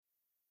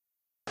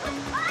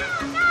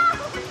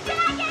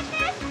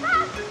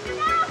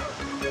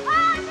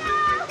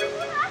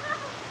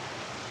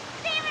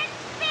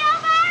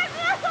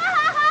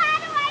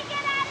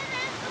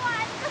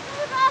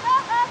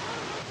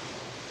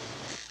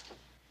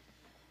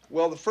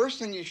Well, the first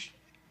thing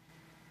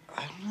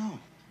I don't know.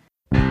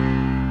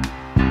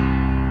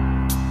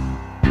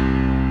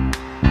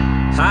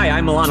 Hi,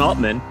 I'm Milan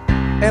Altman.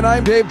 And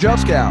I'm Dave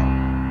Juskow.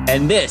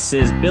 And this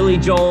is Billy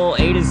Joel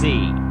A to Z.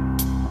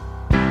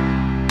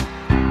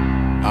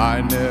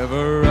 I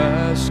never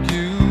ask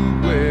you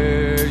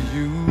where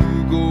you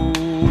go.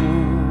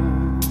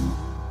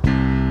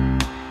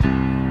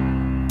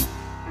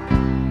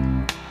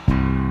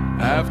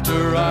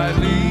 After I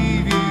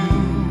leave you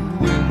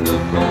in the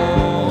morning,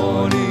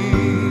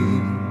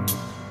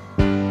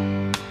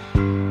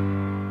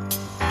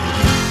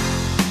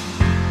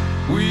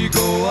 we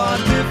go our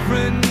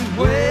different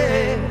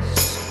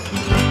ways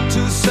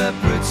to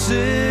separate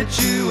situations.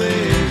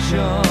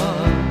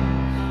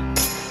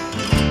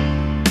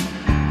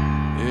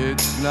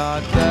 It's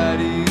not that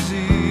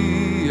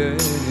easy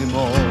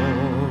anymore.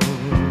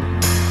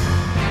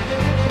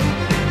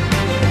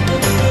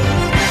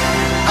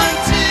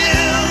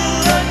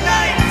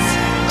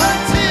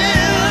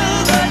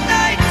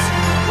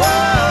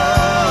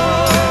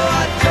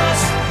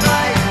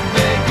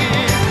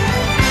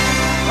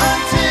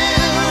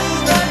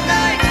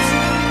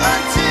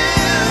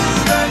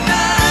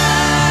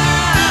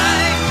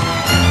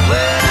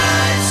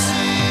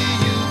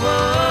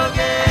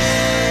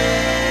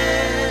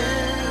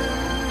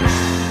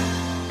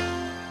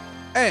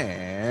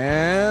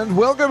 And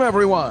welcome,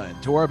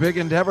 everyone, to our big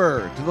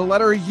endeavor to the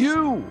letter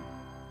U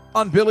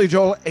on Billy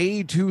Joel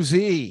A to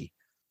Z.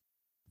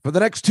 For the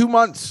next 2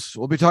 months,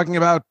 we'll be talking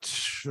about,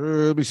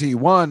 let me see,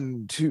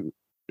 one, two,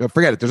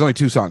 forget it. There's only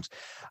 2 songs.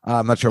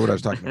 I'm not sure what I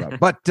was talking about.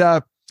 But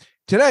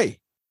today,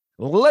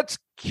 let's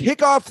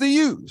kick off the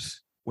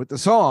U's with the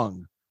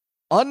song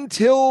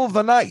Until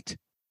the Night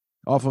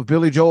off of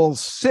Billy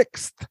Joel's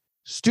 6th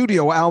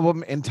studio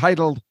album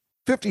entitled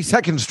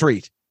 52nd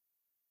Street.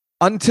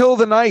 Until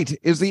the Night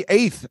is the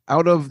 8th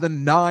out of the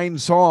 9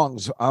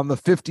 songs on the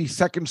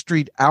 52nd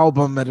Street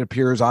album that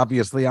appears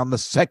obviously on the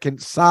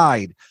second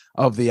side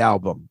of the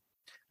album.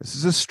 This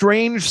is a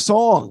strange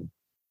song.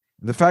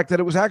 The fact that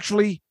it was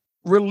actually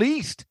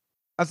released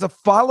as a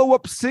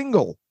follow-up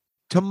single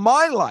to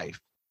My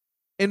Life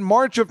in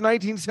March of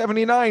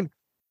 1979,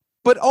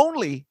 but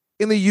only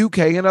in the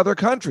UK and other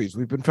countries.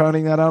 We've been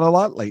finding that out a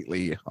lot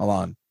lately,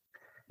 Alon.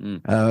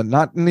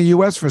 Not in the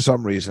US for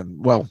some reason.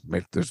 Well,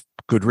 there's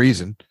good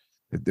reason.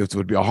 This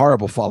would be a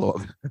horrible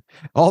follow-up.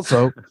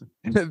 Also,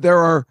 there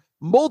are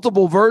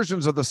multiple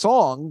versions of the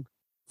song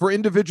for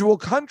individual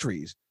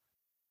countries.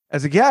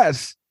 As a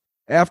guess,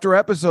 after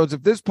episodes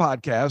of this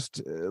podcast,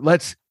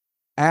 let's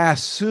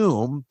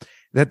assume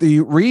that the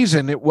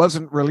reason it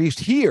wasn't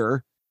released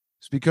here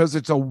is because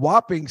it's a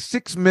whopping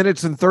 6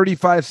 minutes and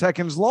 35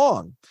 seconds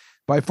long.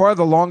 By far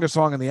the longest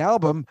song on the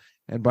album,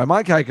 and by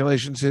my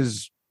calculations,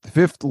 his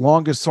 5th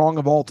longest song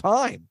of all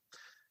time.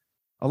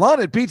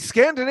 Alon, it beats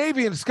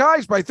Scandinavian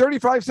Skies by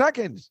 35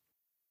 seconds.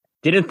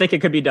 Didn't think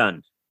it could be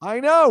done. I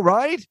know,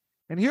 right?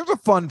 And here's a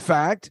fun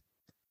fact.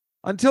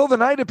 Until the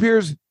Night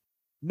appears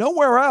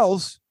nowhere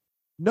else,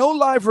 no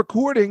live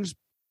recordings,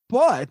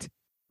 but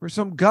for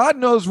some God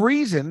knows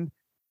reason,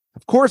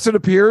 of course it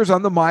appears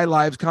on the My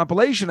Lives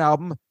compilation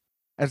album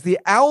as the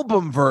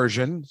album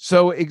version.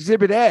 So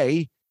Exhibit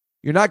A,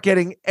 you're not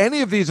getting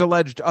any of these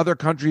alleged other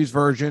countries'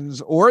 versions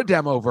or a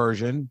demo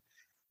version.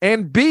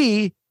 And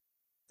B,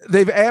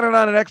 they've added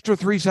on an extra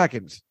 3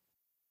 seconds.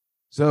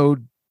 So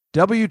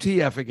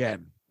WTF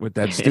again with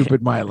that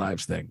stupid My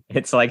Lives thing.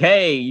 It's like,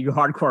 hey, you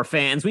hardcore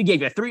fans, we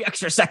gave you 3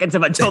 extra seconds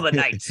of Until the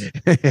Night.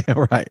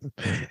 Right.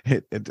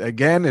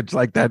 Again, it's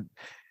like that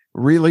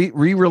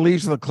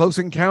re-release of the Close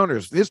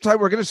Encounters. This time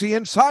we're going to see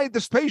inside the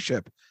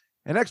spaceship.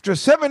 An extra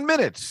 7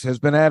 minutes has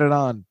been added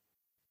on.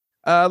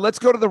 Let's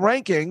go to the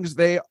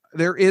rankings.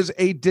 There is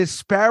a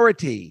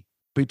disparity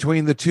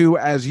between the two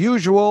as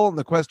usual. And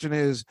the question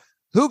is,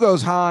 who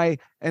goes high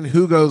and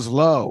who goes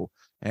low?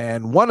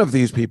 And one of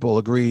these people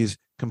agrees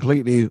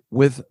completely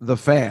with the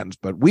fans,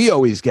 but we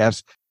always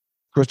guess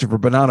Christopher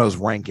Bonanno's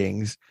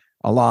rankings.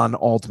 Alon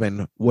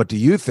Altman, what do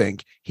you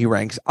think he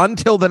ranks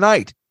Until the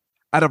Night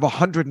out of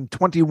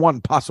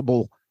 121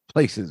 possible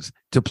places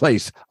to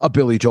place a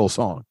Billy Joel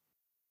song?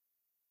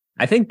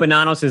 I think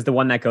Bonanno's is the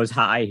one that goes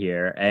high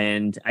here,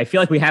 and I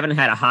feel like we haven't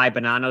had a high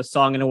Bonanno's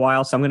song in a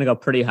while, so I'm going to go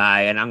pretty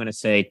high, and I'm going to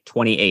say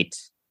 28.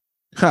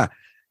 Huh.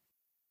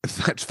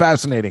 That's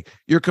fascinating.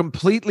 You're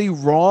completely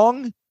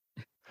wrong,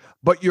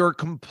 but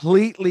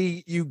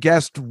you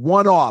guessed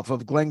one off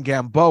of Glenn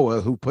Gamboa,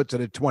 who puts it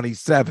at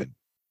 27.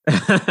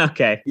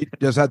 Okay. You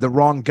just had the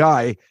wrong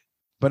guy.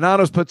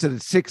 Bonanno's puts it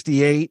at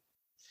 68.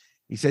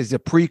 He says the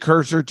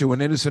precursor to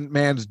An Innocent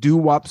Man's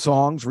doo-wop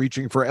songs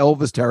reaching for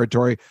Elvis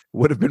territory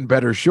would have been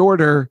better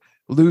shorter,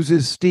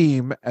 loses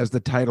steam as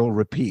the title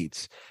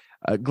repeats.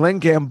 Glenn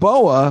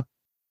Gamboa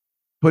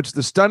puts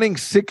the stunning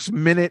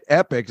 6-minute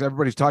epics,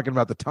 everybody's talking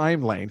about the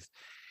time length,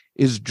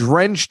 is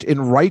drenched in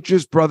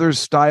Righteous Brothers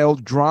style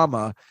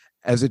drama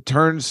as it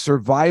turns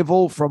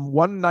survival from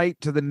one night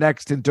to the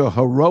next into a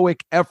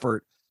heroic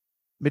effort,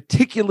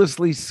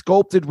 meticulously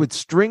sculpted with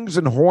strings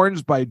and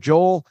horns by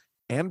Joel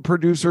and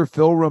producer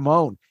Phil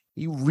Ramone.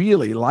 He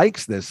really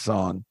likes this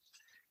song.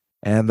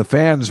 and the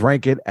fans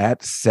rank it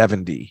at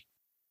 70.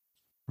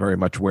 Very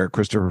much where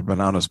Christopher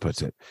Bonanos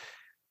puts it.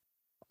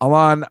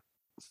 Alon,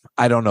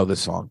 I don't know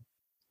this song.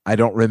 I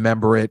don't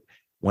remember it.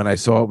 When I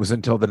saw It Was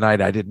Until the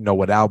Night, I didn't know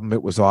what album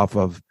it was off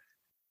of.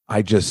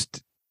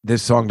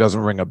 This song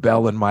doesn't ring a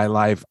bell in my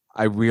life.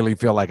 I really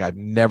feel like I've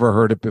never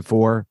heard it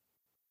before.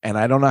 And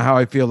I don't know how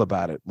I feel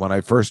about it. When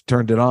I first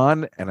turned it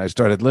on and I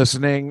started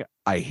listening,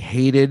 I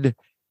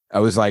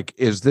was like,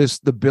 is this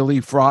the Billy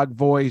Frog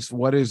voice?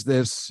 What is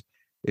this?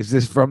 Is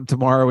this from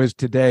Tomorrow Is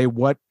Today?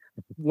 What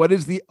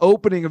is the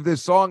opening of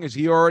this song? Is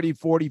he already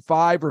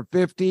 45 or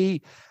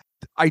 50?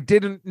 I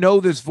didn't know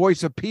this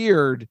voice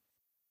appeared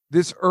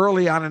this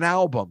early on an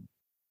album,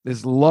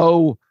 this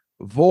low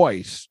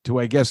voice to,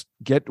 I guess,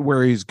 get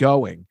where he's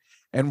going.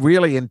 And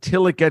really,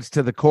 until it gets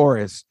to the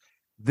chorus,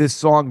 this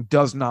song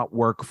does not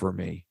work for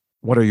me.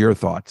 What are your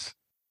thoughts?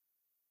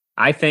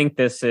 I think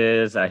this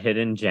is a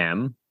hidden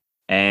gem.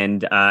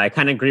 And I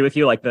kind of agree with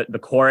you. Like the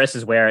chorus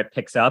is where it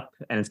picks up.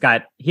 And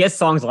he has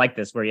songs like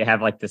this where you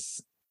have like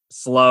this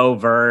slow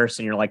verse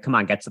and you're like, come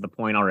on, get to the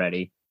point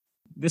already.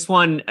 This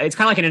one, it's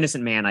kind of like An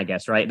Innocent Man, I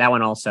guess, right? That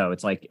one also,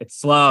 it's like, it's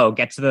slow,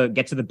 get to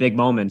the big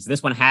moments.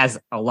 This one has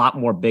a lot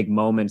more big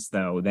moments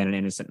though than An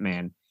Innocent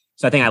Man.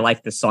 So I think I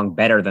like this song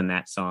better than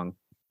that song.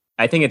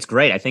 I think it's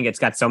great. I think it's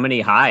got so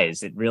many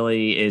highs. It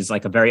really is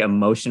like a very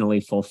emotionally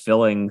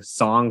fulfilling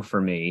song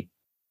for me.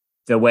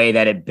 The way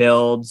that it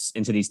builds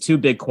into these two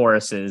big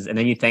choruses, and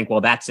then you think,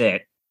 well, that's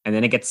it. And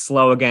then it gets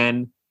slow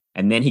again.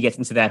 And then he gets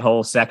into that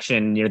whole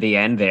section near the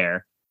end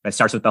there that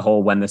starts with the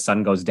whole When the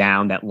Sun Goes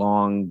Down, that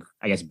long,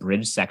 I guess,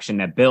 bridge section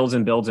that builds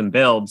and builds and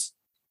builds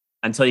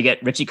until you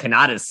get Richie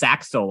Kanada's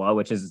sax solo,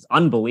 which is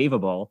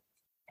unbelievable.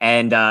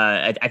 And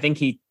I think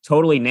he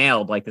totally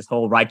nailed like this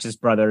whole Righteous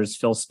Brothers,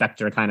 Phil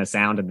Spector kind of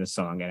sound in this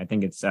song. And I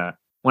think it's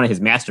one of his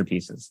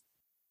masterpieces.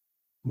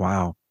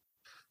 Wow.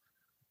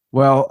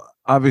 Well,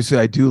 obviously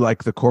I do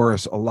like the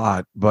chorus a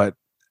lot, but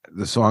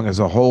the song as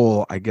a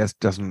whole, I guess,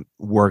 doesn't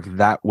work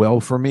that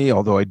well for me.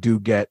 Although I do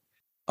get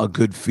a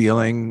good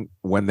feeling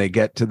when they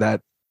get to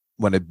that,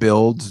 when it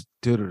builds.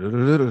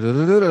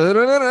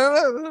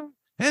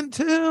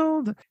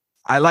 Until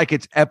I like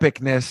its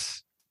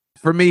epicness.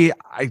 For me,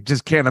 I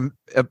just can't,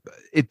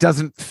 it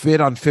doesn't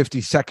fit on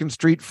 52nd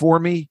Street for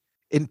me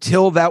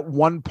until that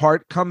one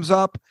part comes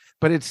up,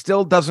 but it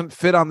still doesn't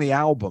fit on the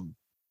album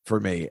for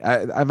me.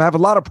 I have a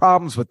lot of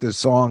problems with this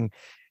song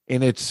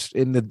in its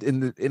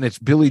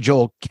Billy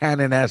Joel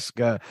canon-esque,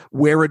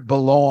 where it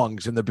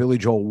belongs in the Billy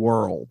Joel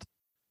world.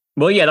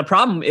 Well, yeah, the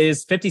problem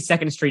is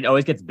 52nd Street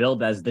always gets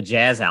billed as the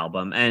jazz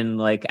album. And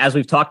like, as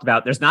we've talked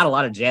about, there's not a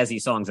lot of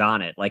jazzy songs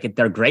on it. Like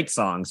they're great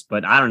songs,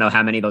 but I don't know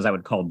how many of those I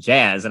would call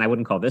jazz. And I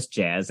wouldn't call this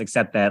jazz,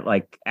 except that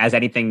like, as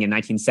anything in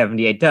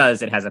 1978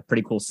 does, it has a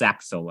pretty cool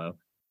sax solo.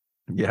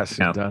 Yes,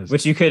 it does.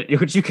 Which you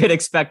could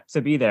expect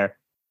to be there.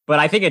 But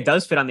I think it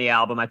does fit on the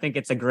album. I think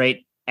it's a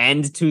great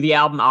end to the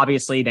album.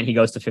 Obviously, then he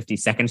goes to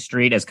 52nd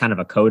Street as kind of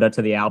a coda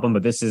to the album.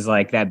 But this is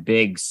like that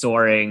big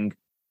soaring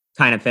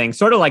kind of thing,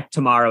 sort of like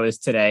Tomorrow Is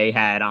Today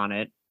had on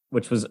it,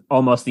 which was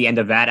almost the end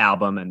of that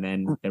album. And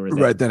then there was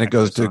right. Then it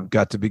goes to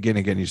Got to Begin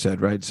Again, you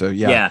said, right? So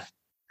yeah,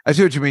 I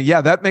see what you mean.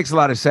 Yeah, that makes a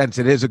lot of sense.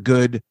 It is a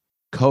good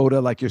coda,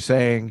 like you're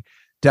saying,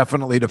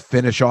 definitely to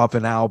finish off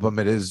an album.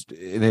 It is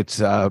in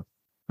its I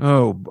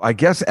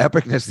guess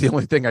epicness, the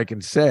only thing I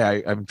can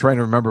say. I'm trying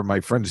to remember,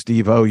 my friend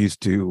Steve O he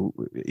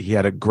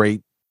had a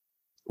great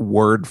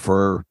word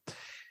for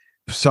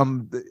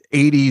some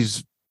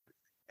 80s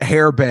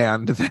hair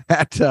band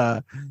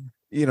that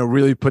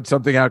really put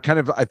something out, kind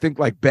of, I think,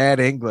 like Bad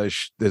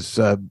English, this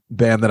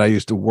band that I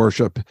used to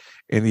worship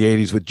in the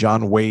 80s with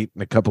John Waite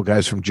and a couple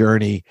guys from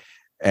Journey.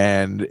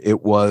 And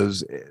it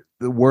was,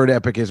 the word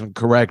epic isn't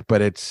correct,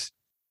 but it's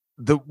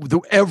the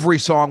every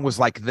song was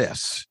like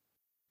this.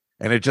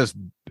 And it just,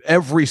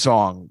 every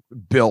song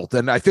built.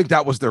 And I think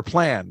that was their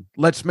plan.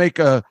 Let's make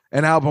an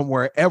album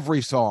where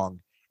every song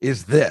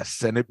is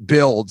this, and it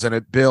builds and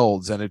it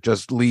builds, and it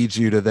just leads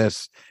you to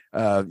this,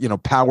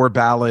 power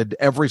ballad.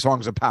 Every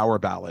song's a power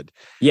ballad.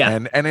 Yeah.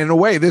 And in a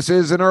way, this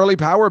is an early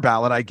power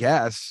ballad, I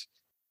guess.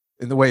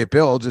 In the way it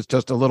builds, it's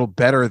just a little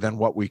better than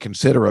what we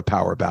consider a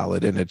power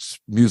ballad in its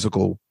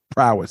musical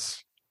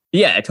prowess.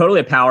 Yeah, totally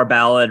a power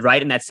ballad,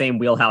 right in that same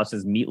wheelhouse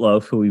as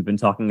Meatloaf, who we've been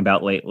talking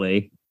about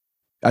lately.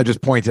 I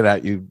just pointed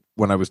at you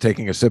when I was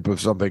taking a sip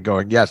of something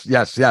going, yes,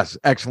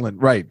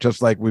 excellent. Right.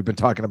 Just like we've been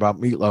talking about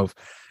Meatloaf.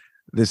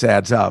 This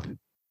adds up.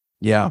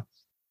 Yeah.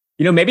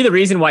 Maybe the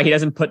reason why he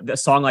doesn't put a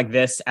song like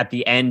this at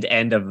the end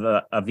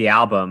of the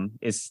album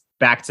is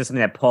back to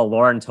something that Paul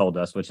Lauren told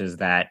us, which is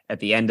that at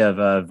the end of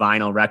a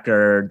vinyl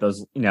record,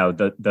 those,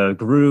 the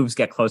grooves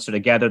get closer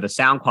together, the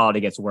sound quality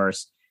gets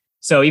worse.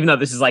 So even though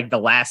this is like the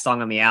last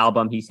song on the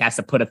album, he has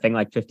to put a thing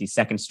like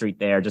 52nd Street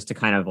there just to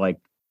kind of like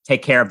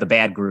take care of the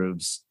bad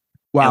grooves.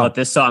 Wow. And let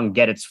this song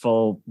get its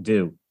full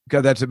due.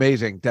 God, that's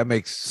amazing. That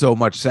makes so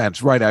much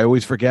sense. Right. I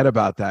always forget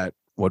about that,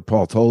 what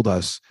Paul told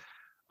us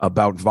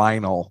about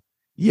vinyl.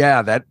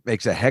 Yeah, that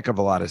makes a heck of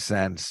a lot of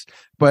sense.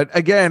 But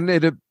again,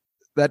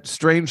 that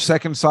strange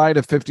second side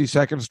of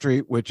 52nd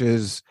Street, which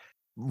is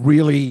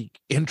really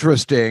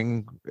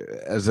interesting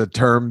as a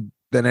term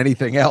than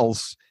anything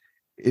else.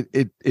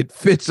 It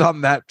fits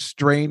on that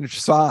strange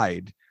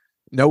side.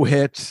 No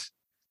hits,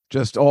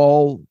 just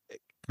all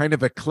kind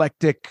of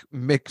eclectic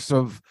mix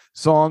of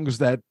songs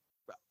that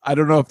I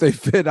don't know if they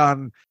fit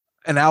on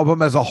an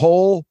album as a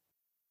whole,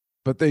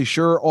 but they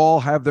sure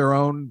all have their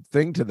own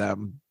thing to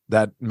them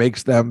that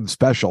makes them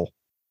special.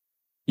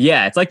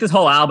 Yeah, it's like this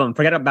whole album.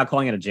 Forget about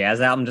calling it a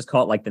jazz album. Just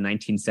call it like the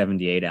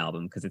 1978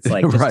 album, because it's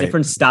like just Right.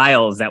 different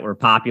styles that were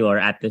popular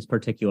at this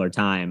particular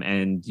time.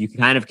 And you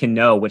kind of can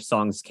know which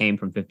songs came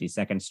from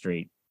 52nd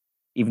Street,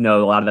 even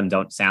though a lot of them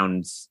don't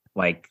sound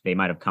like they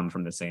might have come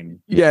from the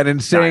same. Yeah, and in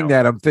saying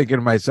style. that, I'm thinking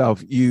to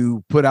myself,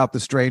 you put out The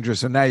Stranger,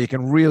 so now you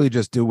can really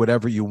just do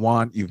whatever you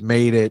want. You've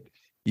made it.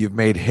 You've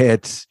made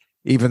hits.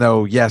 Even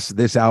though, yes,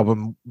 this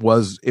album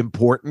was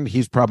important,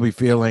 he's probably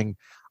feeling,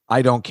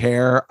 I don't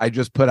care. I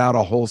just put out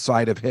a whole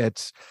side of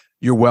hits.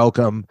 You're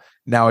welcome.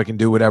 Now I can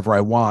do whatever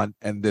I want,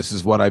 and this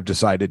is what I've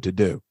decided to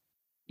do.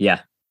 Yeah.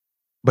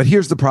 But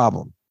here's the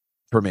problem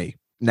for me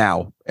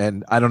now,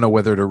 and I don't know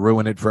whether to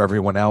ruin it for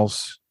everyone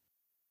else.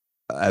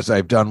 As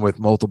I've done with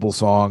multiple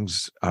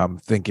songs, I'm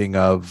thinking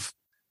of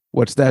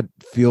what's that?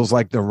 Feels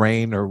Like the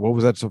Rain, or what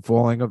was that? So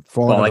falling of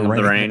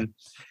the rain.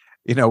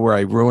 You know, where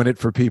I ruin it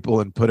for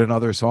people and put in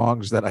other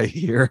songs that I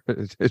hear.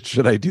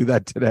 Should I do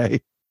that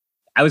today?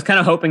 I was kind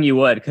of hoping you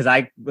would, because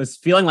I was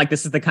feeling like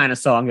this is the kind of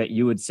song that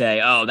you would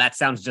say, oh, that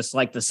sounds just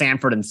like the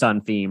Sanford and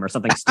Son theme or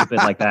something stupid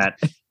like that.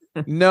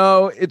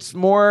 No, it's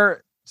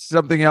more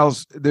something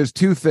else. There's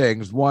two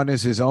things. One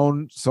is his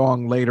own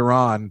song later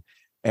on,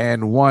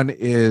 and one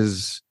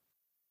is,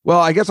 well,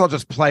 I guess I'll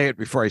just play it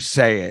before I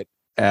say it,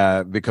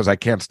 because I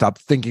can't stop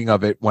thinking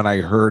of it when I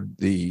heard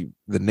the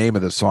name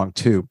of the song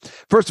too.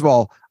 First of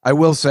all, I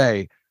will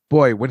say,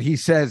 boy, when he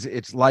says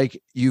it's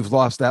like you've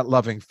lost that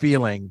loving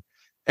feeling,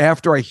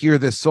 after I hear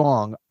this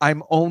song,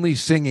 I'm only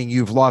singing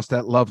 "You've Lost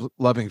That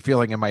Loving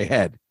Feeling" in my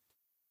head.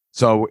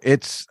 So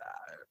it's,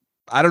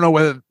 I don't know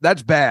whether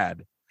that's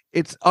bad.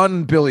 It's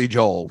un-Billy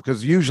Joel,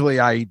 because usually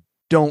I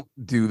don't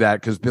do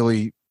that, because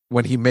Billy,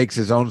 when he makes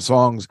his own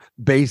songs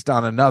based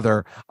on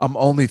another, I'm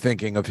only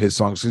thinking of his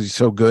songs because he's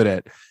so good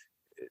at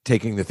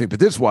taking the thing.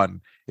 But this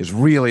one is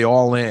really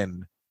all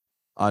in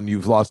on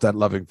 "You've Lost That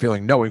Loving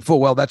Feeling," knowing full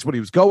well that's what he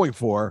was going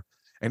for.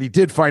 And he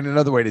did find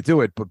another way to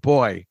do it. But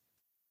boy,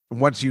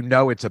 once you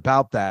know it's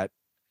about that,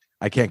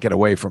 I can't get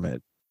away from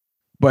it.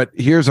 But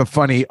here's a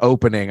funny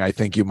opening I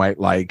think you might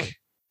like,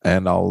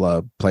 and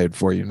I'll play it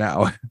for you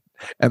now,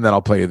 and then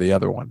I'll play you the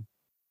other one.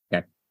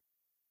 Okay.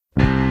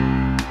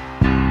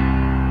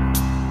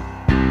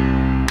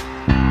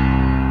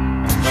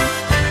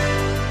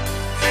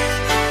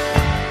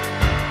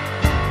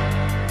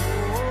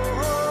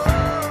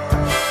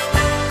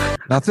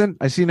 Nothing?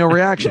 I see no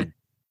reaction.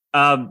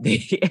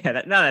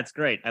 Yeah, that's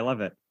great. I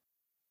love it.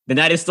 The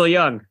Night Is Still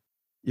Young.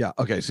 Yeah.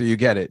 Okay. So you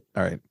get it.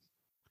 All right.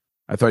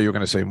 I thought you were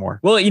going to say more.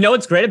 Well, you know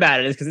what's great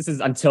about it is because this is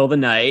Until the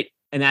Night,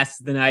 and that's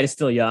The Night Is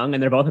Still Young,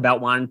 and they're both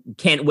about one.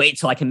 Can't wait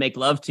till I can make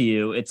love to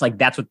you. It's like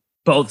that's what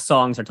both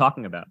songs are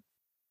talking about.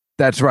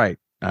 That's right.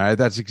 All right.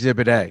 That's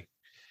Exhibit A.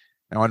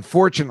 Now,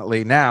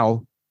 unfortunately,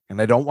 now,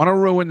 and I don't want to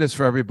ruin this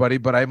for everybody,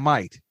 but I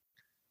might.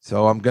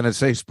 So I'm going to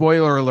say,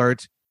 spoiler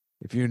alert,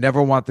 if you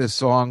never want this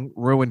song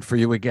ruined for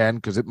you again,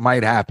 because it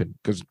might happen.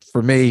 Because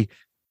for me,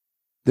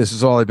 this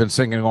is all I've been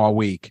singing all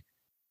week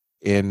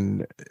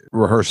in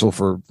rehearsal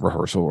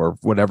or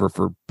whatever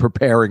for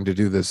preparing to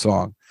do this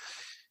song.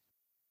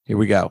 Here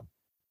we go.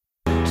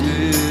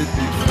 did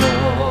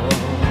before.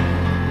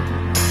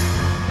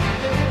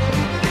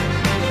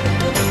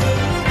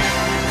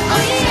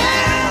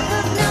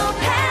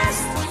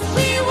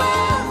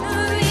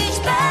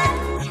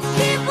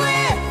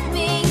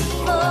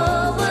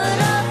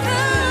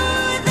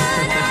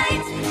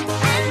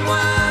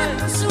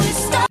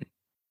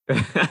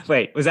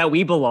 Wait, was that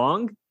We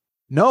Belong?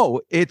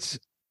 No, it's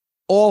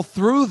All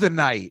Through the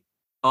Night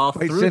All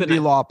by through the Cyndi night.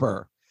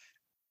 Lauper.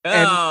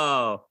 And-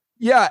 Oh,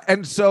 Yeah,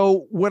 and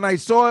so when I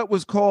saw it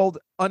was called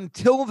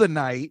Until the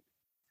Night,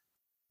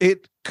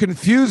 it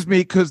confused me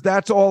because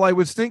that's all I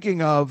was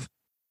thinking of.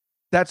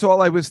 That's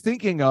all I was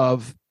thinking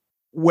of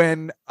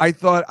when I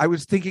thought I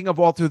was thinking of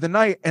All Through the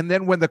Night. And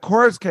then when the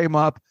chorus came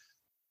up,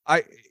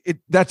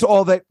 that's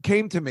all that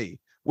came to me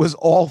was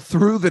All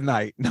Through the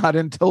Night, not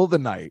Until the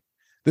Night.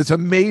 This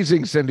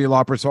amazing Cyndi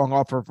Lauper song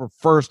off of her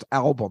first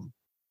album.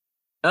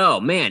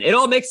 oh man, it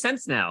all makes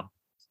sense now.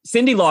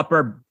 Cyndi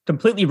Lauper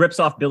completely rips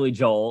off Billy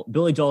Joel.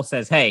 Billy Joel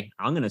says, "Hey,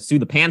 I'm going to sue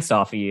the pants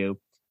off of you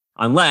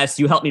unless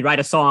you help me write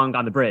a song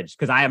on the bridge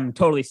because I am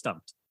totally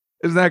stumped."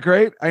 Isn't that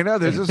great? I know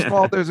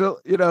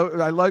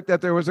I like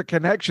that there was a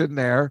connection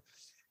there.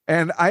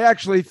 And I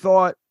actually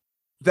thought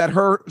that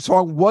her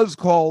song was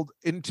called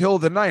Until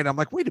the Night. I'm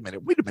like, wait a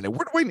minute. Where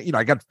do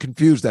I got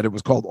confused that it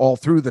was called All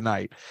Through the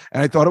Night.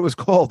 And I thought it was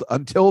called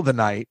Until the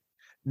Night,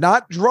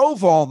 not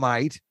Drove All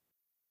Night,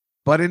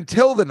 but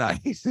Until the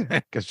Night,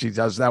 because she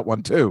does that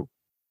one too.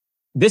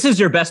 This is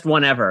your best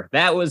one ever.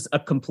 That was a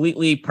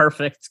completely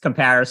perfect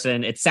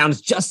comparison. It sounds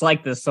just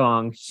like this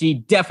song. She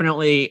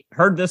definitely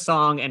heard this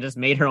song and just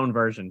made her own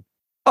version.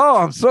 Oh,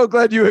 I'm so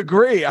glad you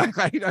agree. I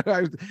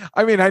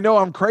mean, I know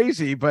I'm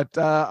crazy, but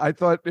I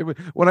thought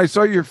when I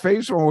saw your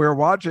face when we were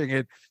watching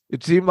it,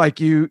 it seemed like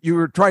you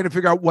were trying to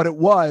figure out what it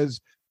was,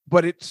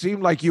 but it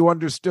seemed like you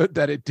understood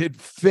that it did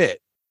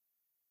fit.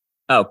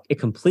 Oh, it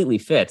completely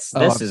fits.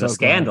 This is a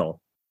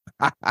scandal.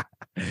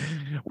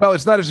 Well,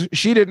 it's not as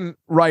she didn't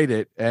write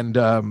it,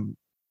 and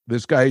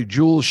this guy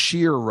Jules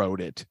Shear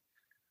wrote it.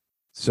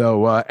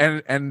 So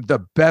and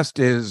the best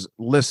is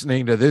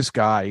listening to this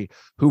guy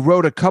who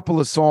wrote a couple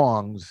of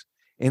songs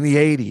in the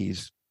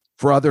 80s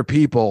for other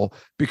people,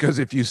 because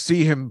if you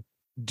see him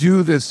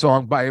do this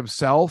song by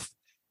himself,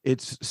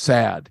 it's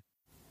sad.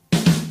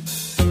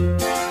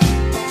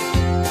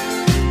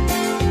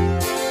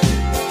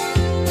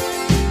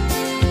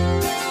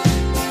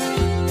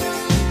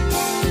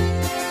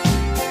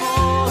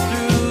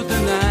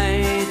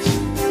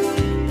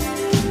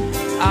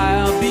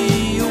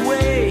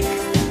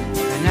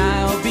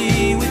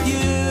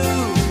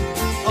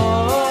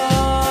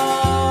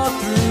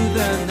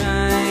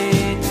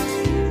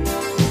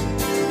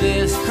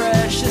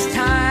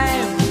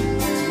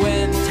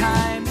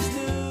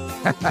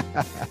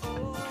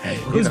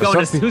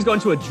 Who's going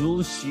to a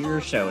Jules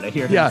Shear show to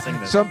hear him sing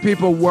this? Some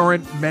people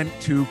weren't meant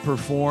to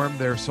perform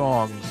their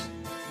songs.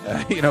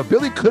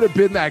 Billy could have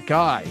been that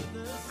guy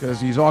because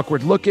he's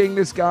awkward looking,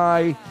 this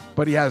guy,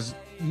 but he has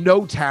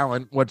no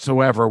talent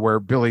whatsoever, where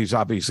Billy's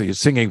obviously his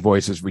singing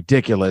voice is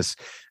ridiculous,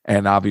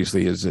 and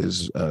obviously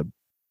his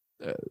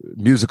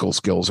musical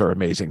skills are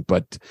amazing.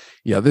 But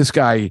this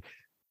guy,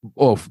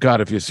 oh God,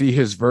 if you see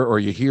his or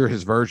you hear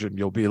his version,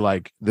 you'll be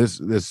like, this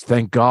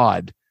thank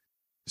God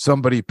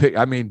somebody pick.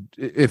 I mean,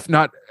 if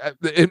not,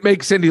 it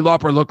makes Cyndi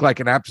Lauper look like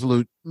an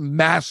absolute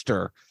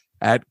master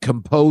at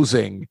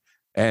composing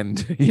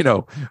and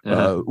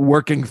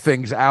working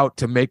things out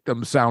to make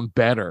them sound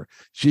better.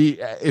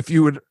 If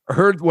you had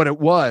heard what it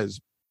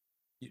was,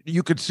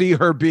 you could see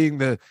her being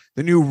the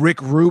new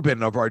Rick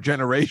Rubin of our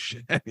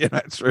generation.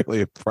 It's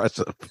really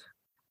impressive.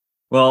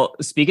 Well,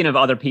 speaking of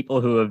other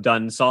people who have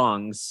done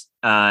songs,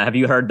 have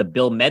you heard the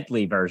Bill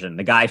Medley version?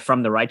 The guy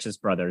from the Righteous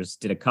Brothers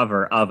did a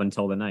cover of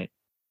Until the Night.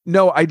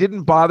 No, I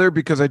didn't bother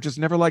because I just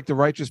never liked the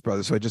Righteous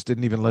Brothers, so I just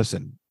didn't even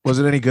listen. Was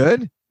it any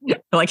good? Yeah,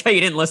 I like how you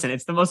didn't listen.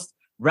 It's the most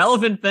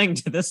relevant thing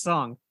to this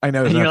song. I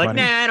know. And you're like,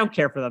 funny? nah, I don't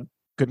care for them.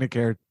 Couldn't have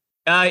cared.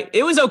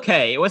 It was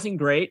okay. It wasn't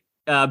great.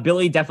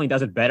 Billy definitely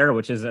does it better,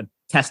 which is a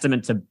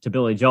testament to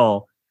Billy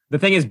Joel. The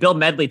thing is, Bill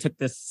Medley took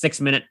this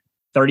 6-minute,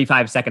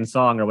 35-second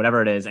song or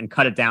whatever it is and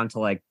cut it down to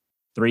like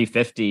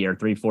 350 or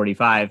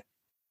 345.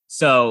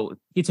 So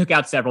he took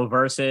out several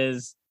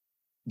verses.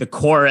 The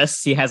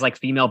chorus, he has like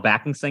female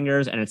backing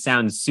singers, and it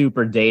sounds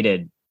super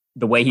dated.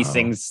 The way he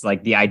sings,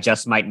 like the I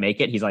just might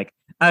make it. He's like,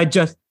 I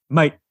just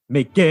might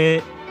make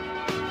it.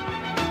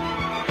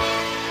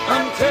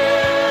 Until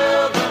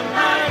the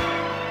night,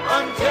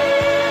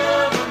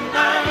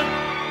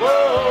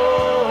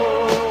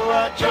 whoa,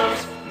 I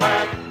just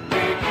might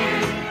make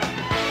it.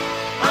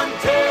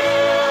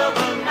 Until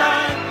the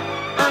night,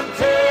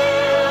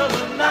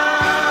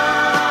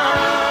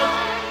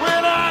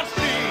 when I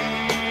see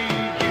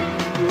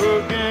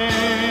you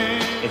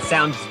again. It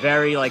sounds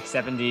very like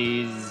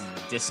 70s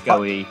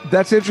disco-y.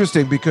 That's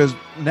interesting because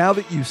now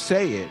that you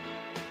say it,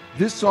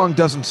 this song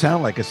doesn't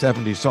sound like a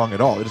 70s song at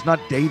all. It is not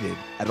dated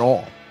at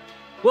all.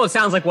 Well, it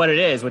sounds like what it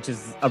is, which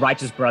is a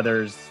Righteous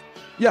Brothers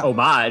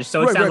homage.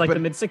 So it sounds like the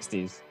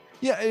mid-60s.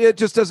 Yeah, it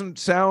just doesn't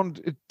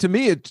sound, to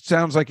me, it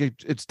sounds like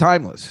it's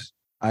timeless.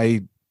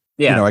 I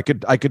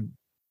could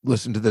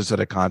listen to this at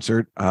a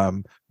concert.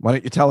 Why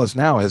don't you tell us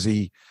now?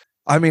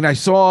 I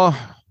saw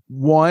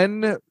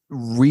one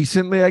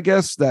recently, I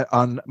guess, that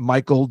on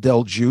Michael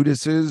Del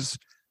Giudis's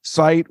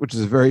site, which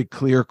is a very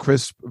clear,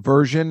 crisp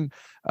version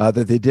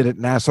that they did at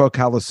Nassau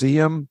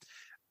Coliseum.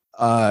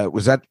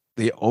 Was that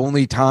the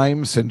only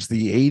time since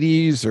the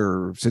 80s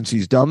or since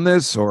he's done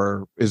this,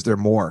 or is there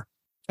more?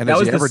 And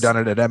has he ever done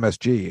it at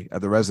MSG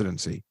at the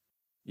residency?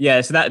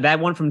 Yeah, so that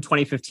one from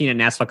 2015 at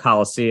Nassau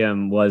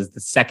Coliseum was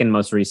the second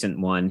most recent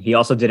one. He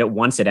also did it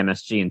once at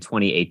MSG in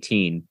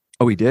 2018.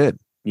 Oh, he did?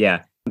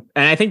 Yeah.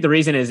 And I think the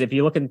reason is if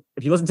you listen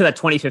to that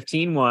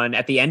 2015 one,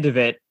 at the end of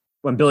it,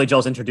 when Billy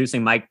Joel's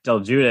introducing Mike Del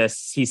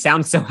Giudice, he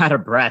sounds so out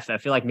of breath. I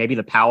feel like maybe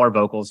the power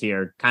vocals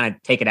here kind of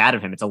take it out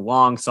of him. It's a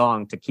long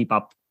song to keep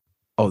up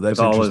with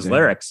all his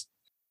lyrics.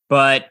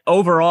 But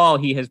overall,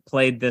 he has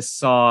played this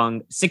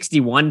song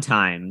 61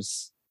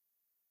 times,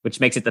 which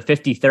makes it the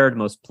 53rd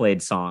most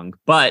played song.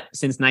 But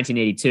since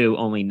 1982,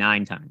 only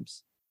 9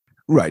 times.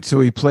 Right. So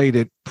he played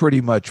it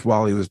pretty much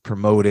while he was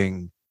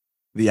promoting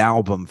the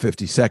album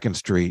 52nd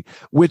Street,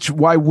 which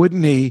why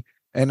wouldn't he?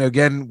 And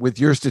again, with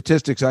your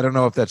statistics, I don't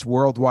know if that's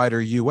worldwide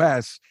or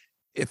US.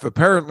 If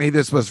apparently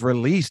this was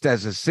released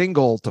as a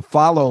single to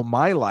follow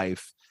My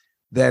Life,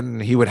 then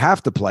he would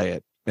have to play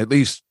it, at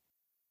least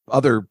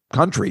other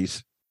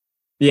countries.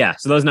 Yeah,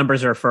 so those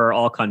numbers are for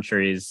all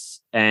countries.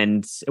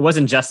 And it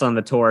wasn't just on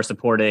the tour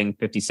supporting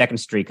 52nd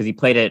Street, because he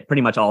played it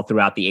pretty much all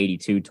throughout the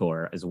 82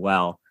 tour as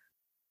well.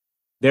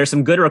 There's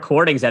some good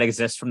recordings that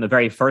exist from the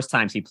very first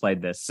times he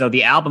played this. So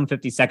the album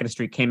 52nd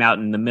Street came out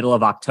in the middle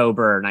of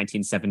October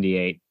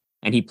 1978,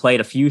 and he played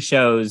a few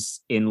shows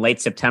in late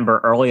September,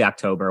 early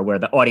October, where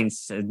the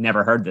audience had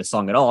never heard this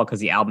song at all because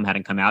the album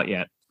hadn't come out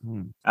yet.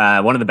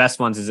 One of the best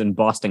ones is in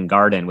Boston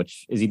Garden,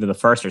 which is either the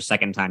first or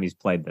second time he's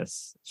played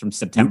this. It's from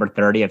September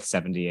 30th,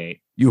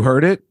 78. You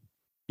heard it?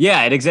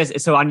 Yeah, it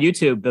exists. So on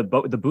YouTube,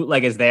 the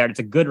bootleg is there. It's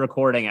a good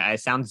recording.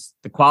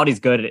 The quality's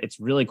good. It's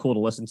really cool to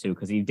listen to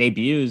because he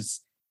debuts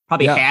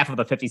probably half of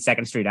the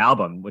 52nd Street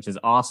album, which is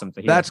awesome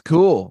to hear. That's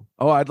cool.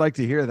 Oh, I'd like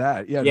to hear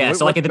that. Yeah. Yeah.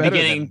 So like at the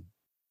beginning,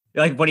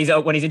 like when he's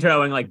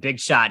introing like Big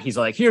Shot, he's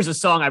like, "Here's a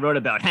song I wrote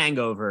about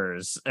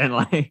hangovers," and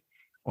like,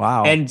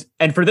 wow. And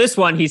for this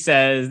one, he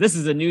says, "This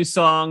is a new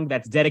song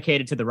that's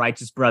dedicated to the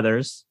Righteous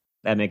Brothers."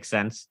 That makes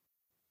sense.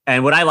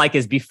 And what I like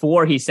is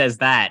before he says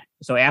that,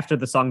 so after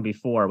the song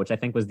before, which I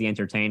think was The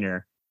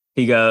Entertainer,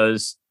 he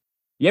goes,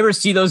 "You ever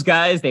see those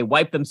guys? They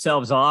wipe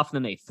themselves off and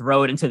then they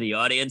throw it into the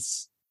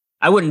audience.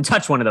 I wouldn't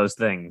touch one of those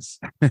things."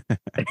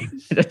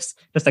 just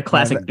a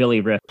classic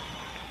Billy riff.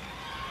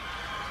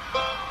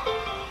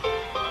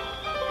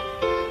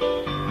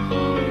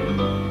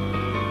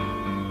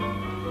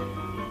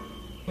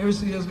 You ever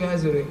see those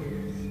guys that they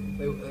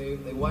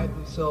wipe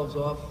themselves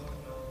off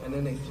and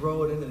then they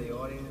throw it into the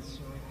audience?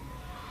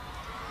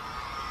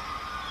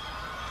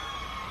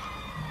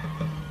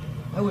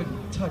 I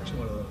wouldn't touch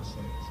one of those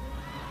things.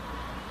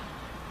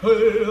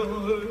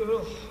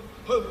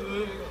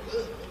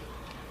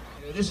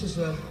 This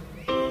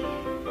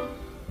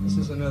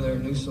is another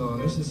new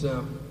song. This is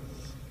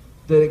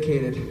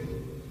dedicated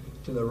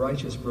to the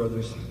Righteous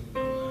Brothers.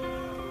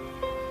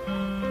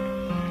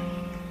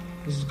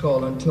 This is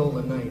called Until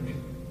the Night.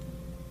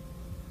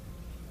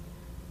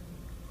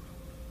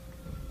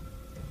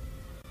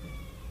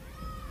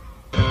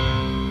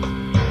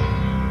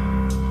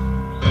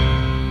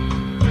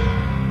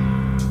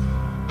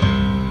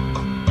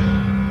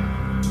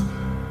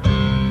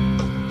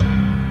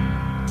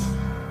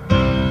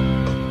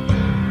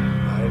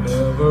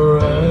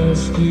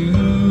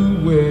 You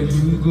where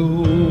you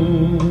go.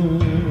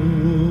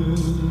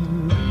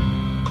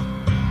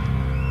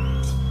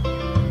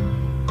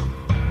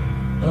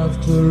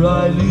 After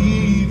I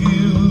leave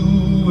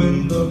you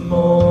in the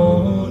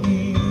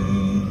morning,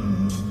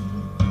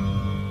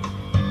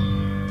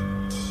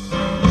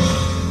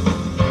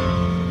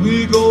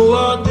 we go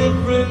our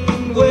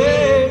different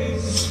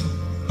ways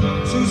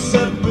to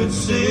separate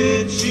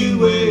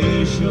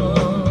situations.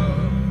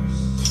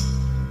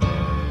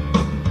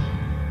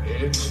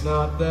 It's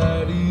not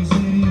that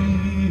easy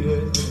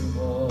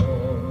anymore.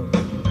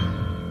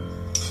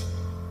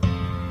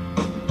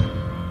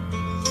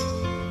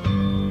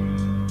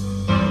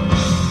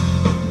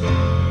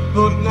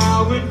 But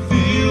now it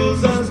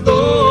feels as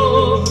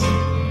though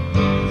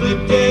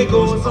the day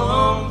goes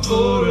on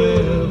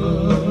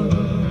forever.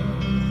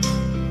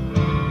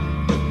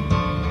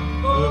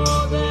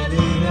 More than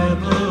it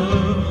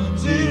ever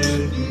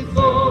did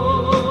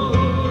before.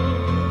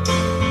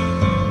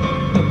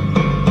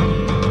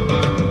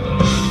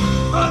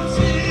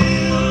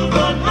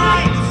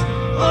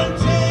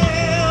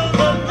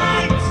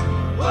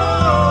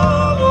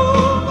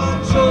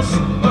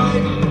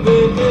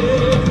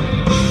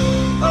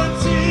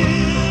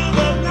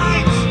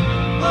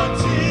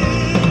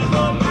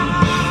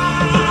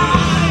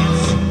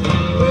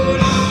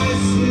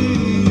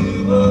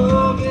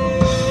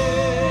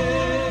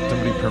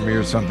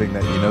 Something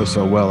that you know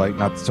so well, like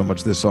not so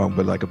much this song,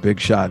 but like a Big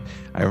Shot.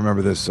 I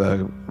remember this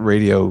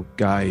radio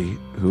guy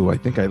who I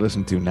think I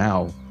listen to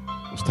now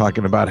was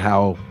talking about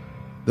how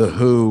the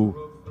Who,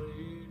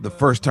 the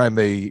first time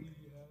they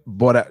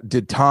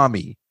did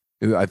Tommy,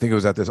 I think it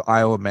was at this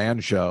Isle of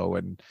Man show,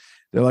 and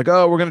they're like,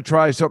 "Oh, we're going to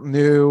try something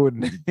new,"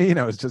 and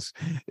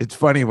it's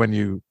funny when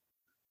you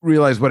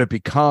realize what it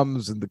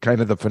becomes and the kind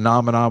of the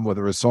phenomenon,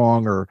 whether a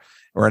song or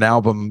an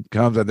album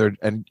comes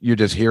and you're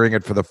just hearing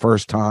it for the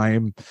first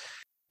time.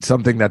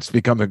 Something that's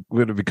going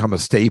to become a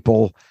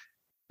staple.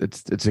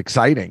 It's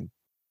exciting.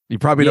 You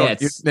probably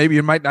don't. Maybe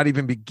you might not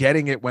even be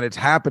getting it when it's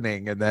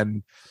happening, and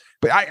then.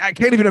 But I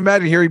can't even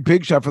imagine hearing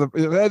Big Shot for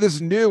this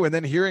is new, and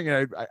then hearing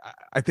it.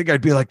 I think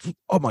I'd be like,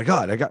 oh my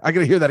god, I got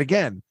to hear that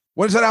again.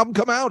 When does that album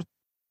come out?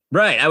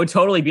 Right, I would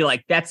totally be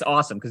like, that's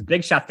awesome, because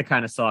Big Shot's the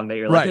kind of song that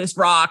you're like, this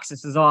rocks.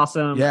 This is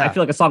awesome. Yeah. I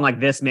feel like a song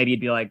like this, maybe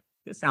you'd be like,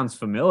 this sounds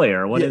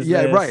familiar. What is this?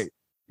 Yeah, right.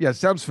 Yeah, it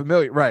sounds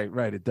familiar.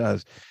 Right. It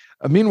does.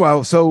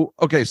 Meanwhile, so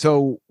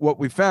what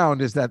we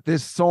found is that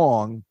this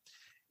song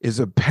is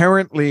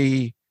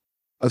apparently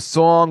a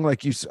song,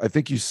 like I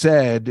think you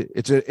said,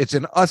 it's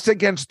an us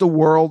against the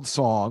world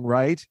song,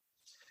 right?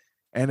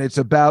 And it's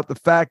about the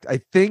fact,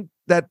 I think,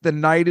 that the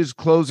night is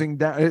closing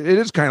down. It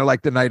is kind of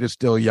like the night is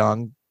still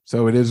young,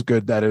 so it is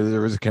good that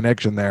there is a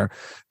connection there.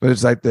 But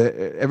it's like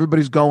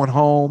everybody's going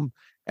home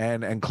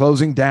and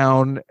closing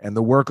down, and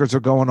the workers are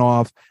going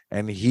off,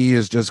 and he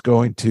is just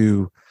going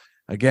to,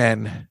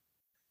 again,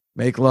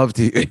 make love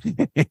to you.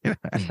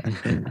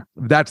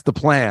 That's the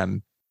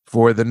plan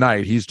for the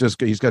night. He's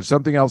got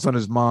something else on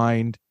his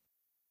mind.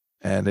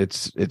 and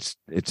it's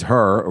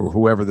her or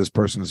whoever this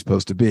person is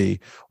supposed to be,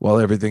 while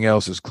everything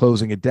else is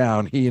closing it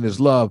down. He and his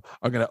love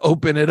are going to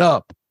open it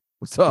up.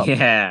 What's up?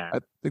 Yeah. I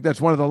think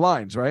that's one of the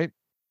lines, right?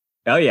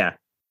 Oh, yeah.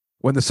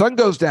 When the sun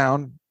goes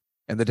down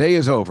and the day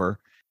is over,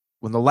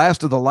 when the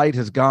last of the light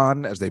has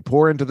gone, as they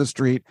pour into the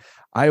street,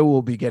 I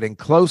will be getting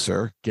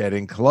closer,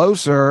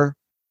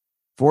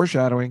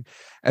 foreshadowing,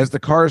 as the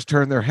cars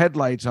turn their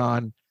headlights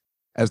on,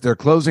 as they're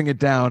closing it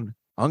down.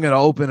 I'm going to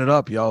open it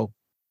up, yo.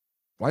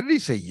 Why did he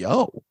say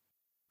yo?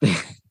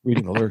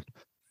 Reading the lyrics.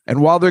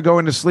 And while they're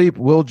going to sleep,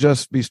 we'll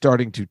just be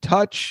starting to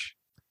touch.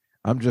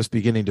 I'm just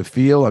beginning to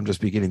feel. I'm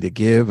just beginning to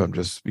give. I'm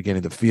just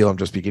beginning to feel. I'm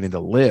just beginning to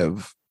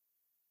live.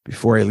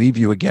 Before I leave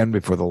you again,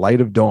 before the light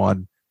of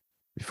dawn,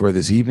 before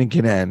this evening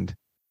can end,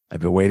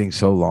 I've been waiting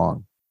so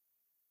long.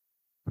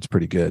 That's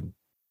pretty good.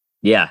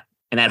 Yeah.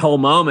 And that whole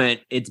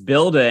moment, it's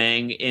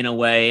building in a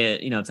way,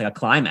 it's like a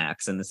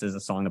climax. And this is a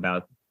song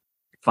about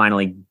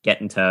finally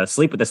getting to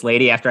sleep with this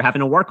lady after having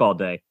to work all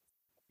day.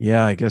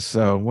 Yeah, I guess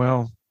so.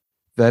 Well,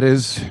 that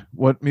is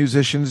what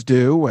musicians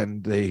do,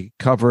 and they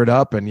cover it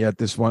up. And yet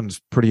this one's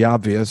pretty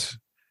obvious.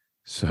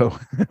 So,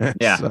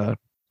 yeah.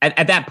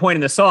 At that point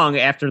in the song,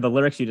 after the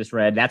lyrics you just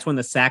read, that's when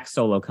the sax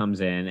solo comes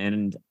in.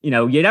 And,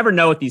 you never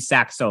know with these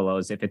sax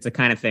solos, if it's a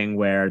kind of thing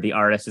where the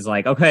artist is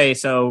like, okay,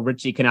 so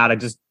Richie Cannata,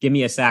 just give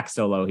me a sax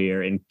solo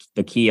here in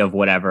the key of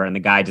whatever. And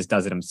the guy just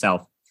does it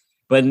himself.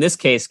 But in this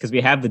case, because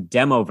we have the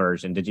demo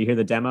version, did you hear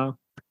the demo?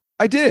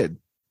 I did.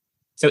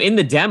 So in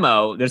the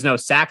demo, there's no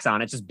sax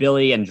on it, just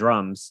Billy and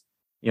drums.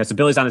 So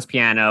Billy's on his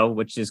piano,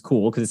 which is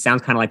cool because it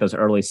sounds kind of like those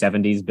early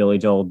 70s Billy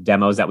Joel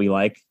demos that we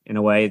like in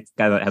a way. It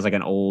has like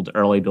an old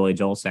early Billy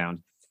Joel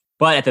sound.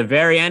 But at the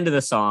very end of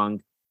the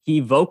song,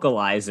 he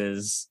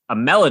vocalizes a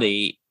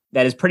melody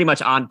that is pretty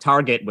much on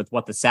target with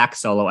what the sax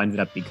solo ended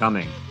up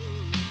becoming.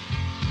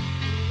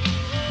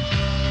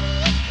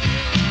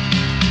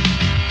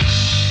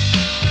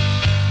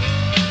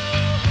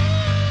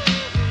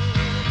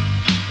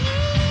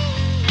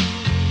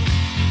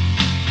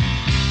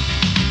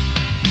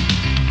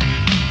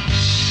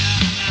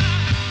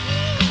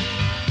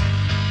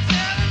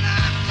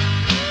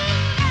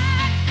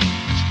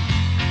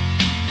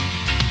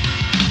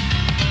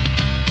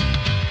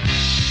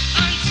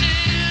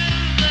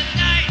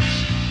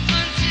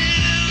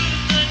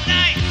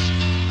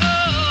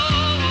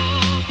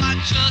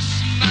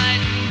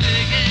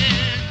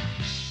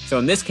 So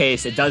in this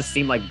case, it does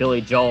seem like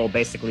Billy Joel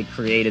basically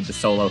created the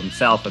solo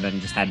himself and then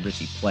just had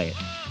Richie play it.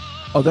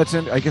 Oh,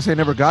 I guess I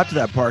never got to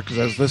that part because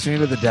I was listening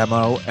to the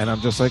demo and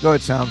I'm just like, oh,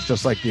 it sounds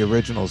just like the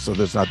original, so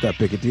there's not that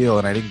big a deal.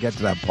 And I didn't get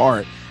to that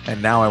part.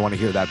 And now I want to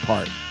hear that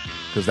part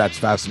because that's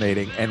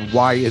fascinating. And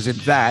why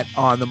isn't that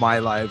on the My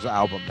Lives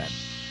album then?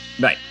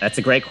 Right. That's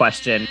a great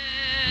question.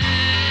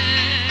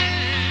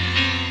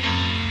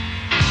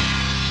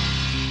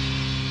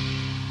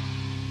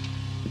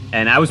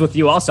 And I was with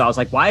you also. I was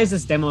like, why is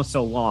this demo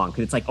so long?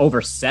 Because it's like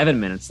over 7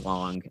 minutes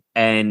long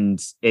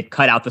and it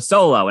cut out the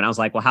solo. And I was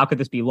like, well, how could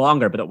this be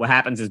longer? But what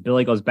happens is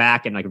Billy goes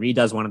back and like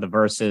redoes one of the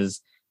verses,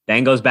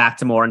 then goes back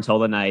to More Until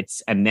the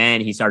Nights. And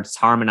then he starts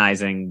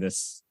harmonizing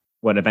this,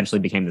 what eventually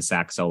became the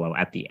sax solo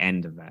at the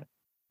end of that.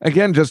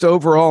 Again, just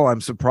overall,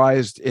 I'm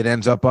surprised it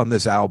ends up on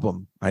this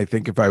album. I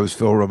think if I was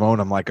Phil Ramone,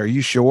 I'm like, are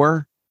you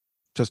sure?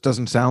 Just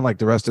doesn't sound like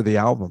the rest of the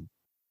album.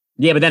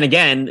 Yeah, but then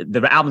again,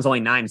 the album's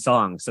only 9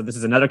 songs. So this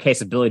is another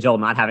case of Billy Joel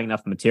not having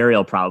enough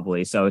material,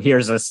 probably. So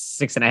here's a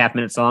 6.5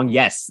 minute song.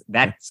 Yes,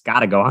 that's got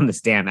to go on this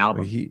damn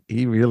album.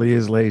 He really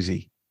is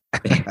lazy.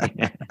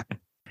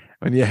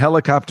 When you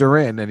helicopter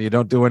in and you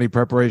don't do any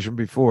preparation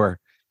before,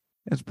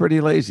 it's pretty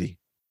lazy.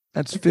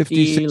 That's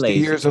 50, 60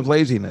 years of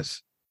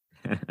laziness.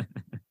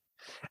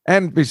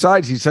 And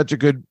besides, he's such a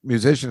good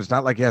musician. It's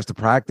not like he has to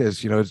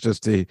practice. It's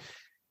just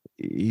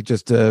he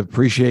just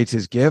appreciates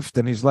his gift.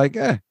 And he's like,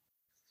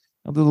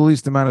 I'll do the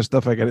least amount of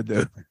stuff I got to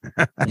do.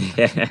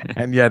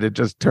 And yet it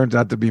just turns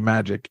out to be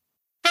magic.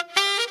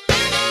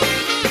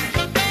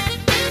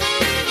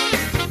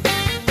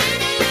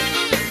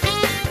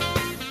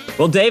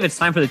 Well, Dave, it's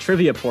time for the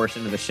trivia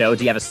portion of the show.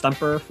 Do you have a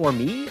stumper for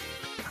me?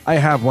 I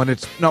have one.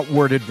 It's not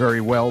worded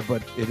very well,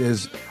 but it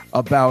is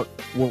about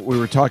what we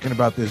were talking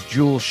about, this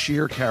Jules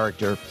Shear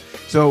character.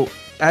 So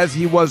as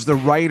he was the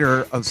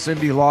writer of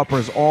Cyndi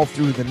Lauper's All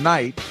Through the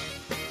Night,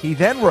 he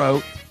then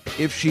wrote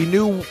If She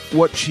Knew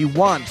What She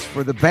Wants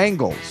for the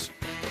Bangles.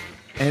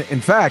 And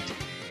in fact,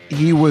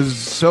 he was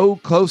so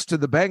close to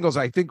the Bangles,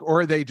 I think,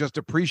 or they just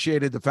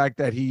appreciated the fact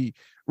that he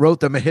wrote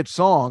them a hit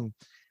song.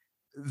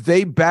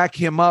 They back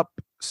him up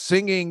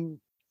singing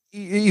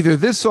either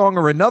this song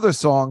or another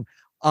song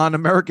on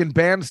American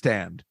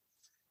Bandstand.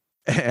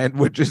 And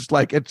which is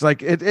like, it's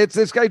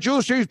this guy,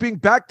 Jules Shear's being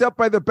backed up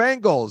by the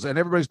Bangles and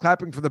everybody's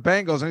clapping for the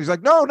Bangles. And he's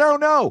like, no,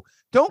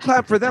 don't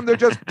clap for them. They're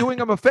just doing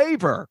them a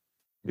favor.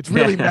 It's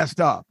really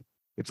messed up.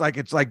 It's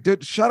like,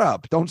 dude, shut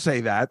up. Don't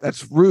say that.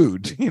 That's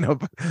rude,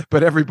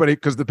 but everybody,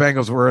 because the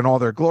Bangles were in all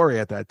their glory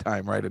at that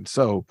time. Right. And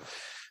so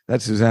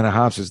that Susanna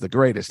Hoffs is the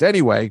greatest.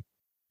 Anyway,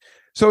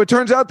 so it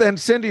turns out then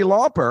Cyndi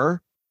Lauper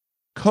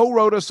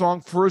co-wrote a song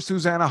for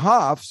Susanna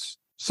Hoffs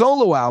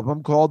solo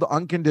album called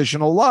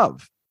Unconditional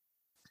Love.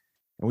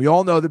 And we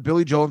all know the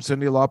Billy Joel and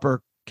Cyndi Lauper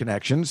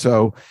connection.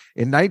 So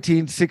in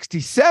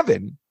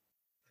 1967,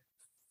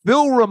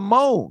 Phil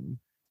Ramone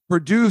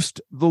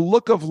produced The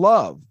Look of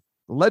Love,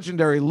 the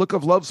legendary Look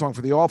of Love song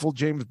for the awful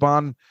James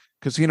Bond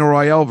Casino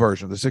Royale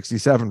version, the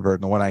 67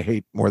 version, the one I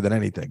hate more than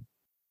anything.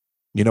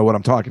 You know what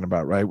I'm talking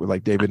about, right? With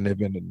like David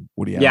Niven and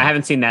Woody Allen. Yeah, I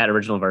haven't seen that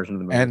original version of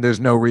the movie. And there's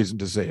no reason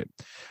to see it.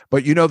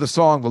 But you know the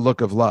song, The Look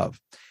of Love.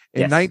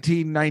 In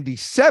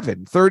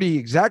 1997,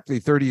 exactly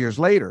 30 years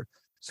later,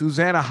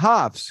 Susanna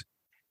Hoffs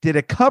did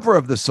a cover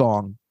of the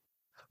song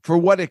for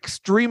what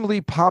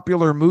extremely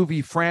popular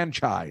movie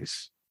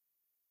franchise?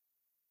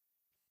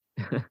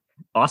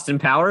 Austin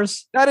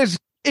Powers? That is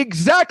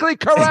exactly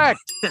correct.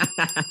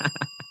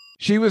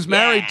 She was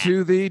married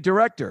to the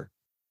director.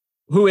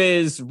 Who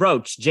is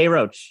Roach, Jay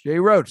Roach. Jay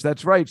Roach,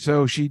 that's right.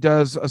 So she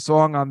does a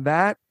song on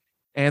that.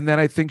 And then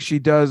I think she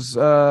does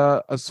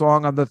a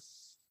song on the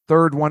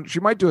third one. She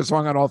might do a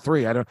song on all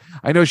three.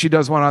 I know she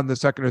does one on the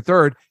second or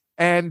third.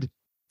 And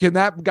can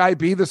that guy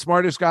be the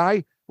smartest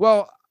guy?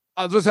 Well,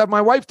 I'll just have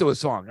my wife do a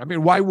song. I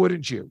mean, why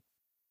wouldn't you?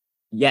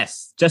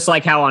 Yes. Just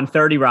like how on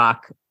 30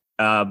 Rock,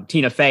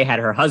 Tina Fey had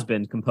her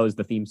husband compose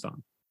the theme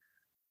song.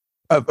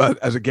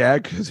 As a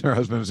gag, because her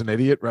husband was an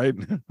idiot, right?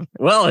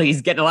 Well,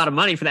 he's getting a lot of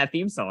money for that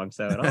theme song,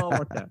 so it all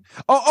worked out.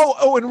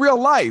 Oh, in real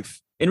life.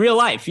 In real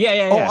life,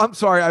 yeah. Oh, I'm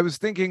sorry. I was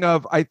thinking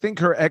of, I think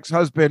her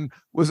ex-husband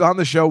was on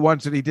the show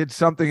once and he did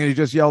something and he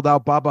just yelled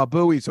out Baba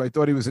Booey, so I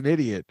thought he was an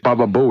idiot.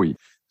 Baba Booey.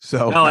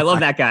 So no, I love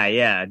that guy.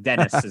 Yeah,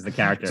 Dennis is the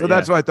character. So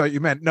that's what I thought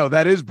you meant. No,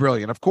 that is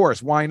brilliant. Of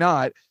course, why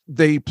not?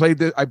 They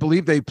played I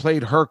believe they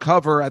played her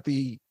cover at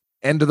the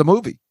end of the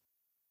movie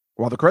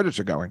while the credits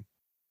are going.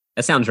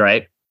 That sounds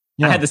right.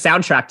 Yeah. I had the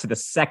soundtrack to the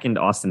second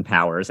Austin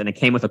Powers, and it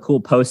came with a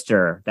cool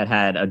poster that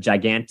had a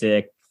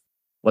gigantic,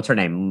 what's her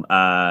name?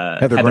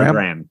 Heather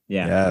Graham.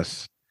 Yeah.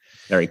 Yes.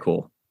 Very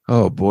cool.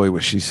 Oh boy,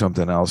 was she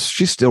something else.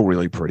 She's still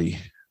really pretty.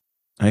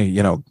 I,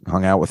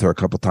 hung out with her a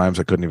couple times.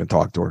 I couldn't even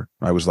talk to her.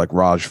 I was like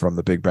Raj from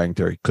The Big Bang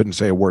Theory. Couldn't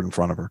say a word in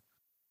front of her.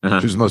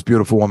 She was the most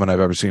beautiful woman I've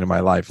ever seen in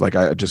my life. Like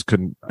I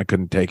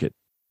couldn't take it.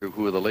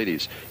 Who are the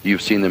ladies?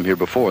 You've seen them here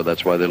before.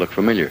 That's why they look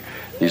familiar.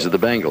 These are the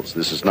Bangles.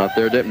 This is not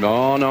their day.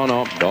 No.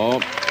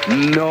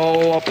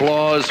 No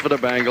applause for the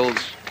Bangles.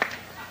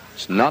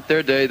 It's not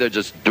their day. They're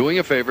just doing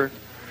a favor.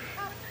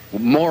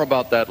 More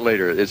about that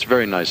later. It's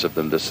very nice of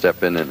them to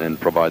step in and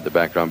provide the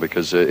background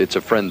because it's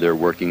a friend they're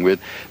working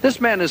with. This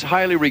man is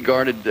highly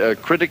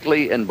regarded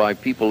critically and by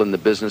people in the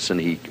business,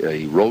 and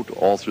he wrote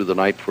all through the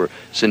night for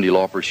Cyndi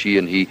Lauper. She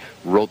and he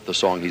wrote the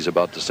song he's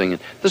about to sing.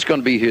 And this is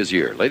going to be his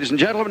year. Ladies and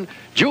gentlemen,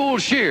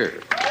 Jules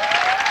Shear.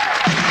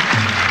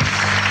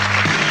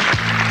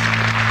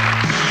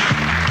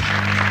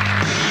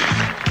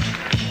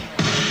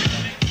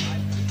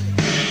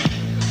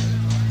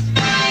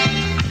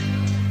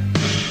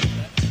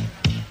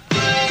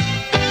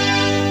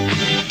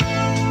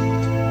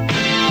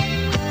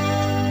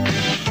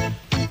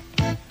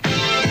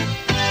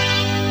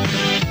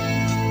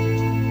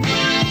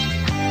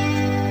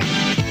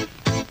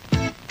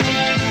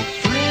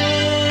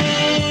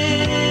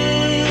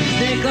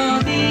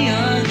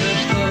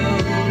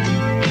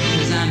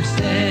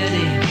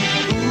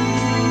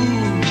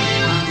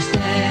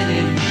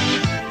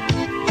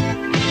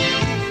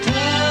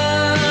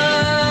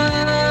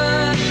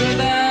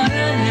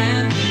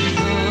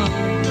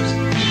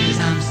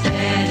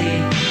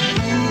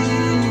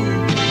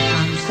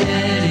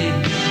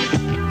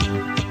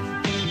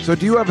 So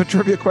do you have a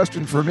trivia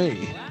question for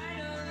me?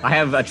 I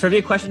have a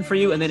trivia question for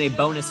you and then a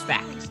bonus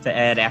fact to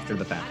add after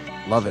the fact.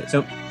 Love it.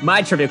 So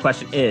my trivia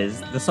question is,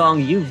 the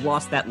song You've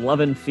Lost That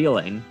Lovin'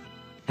 Feeling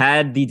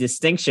had the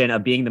distinction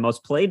of being the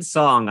most played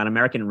song on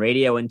American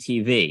radio and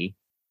TV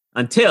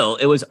until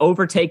it was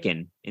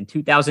overtaken in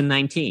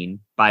 2019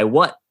 by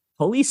what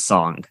police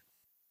song?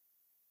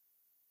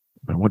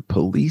 By what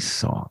police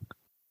song?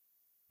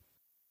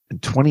 In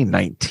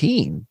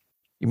 2019?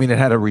 You mean it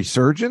had a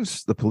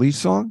resurgence, the police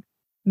song?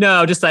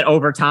 No, just that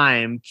over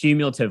time,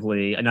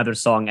 cumulatively, another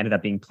song ended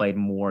up being played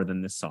more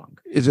than this song.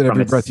 Is it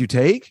Every Breath You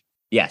Take?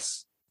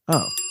 Yes.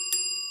 Oh,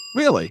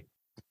 really?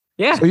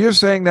 Yeah. So you're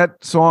saying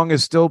that song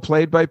is still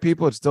played by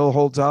people? It still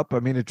holds up? I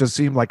mean, it just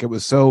seemed like it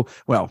was so,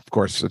 well, of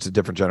course, it's a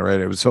different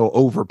generation. It was so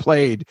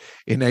overplayed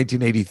in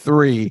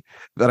 1983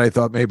 that I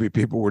thought maybe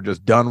people were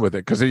just done with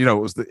it because,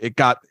 it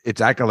got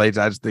its accolades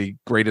as the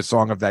greatest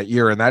song of that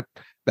year. And that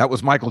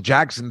was Michael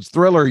Jackson's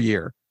Thriller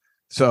year.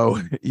 So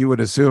you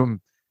would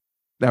assume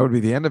that would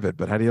be the end of it.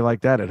 But how do you like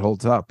that? It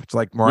holds up. It's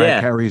like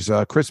Mariah Carey's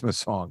Christmas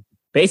song.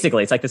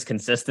 Basically, it's like this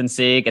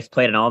consistency. It gets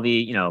played in all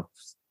the,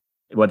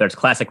 whether it's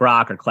classic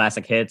rock or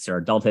classic hits or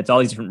adult hits, all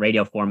these different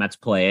radio formats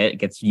play it. It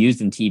gets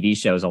used in TV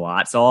shows a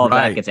lot. So all of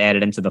that gets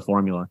added into the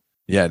formula.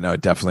 Yeah, no,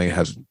 it definitely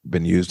has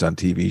been used on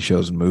TV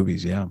shows and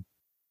movies. Yeah.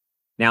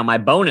 Now, my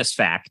bonus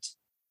fact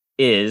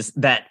is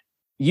that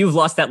You've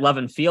Lost That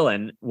Lovin'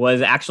 Feelin'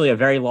 was actually a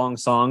very long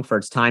song for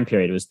its time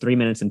period. It was 3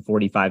 minutes and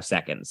 45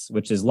 seconds,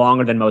 which is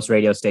longer than most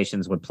radio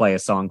stations would play a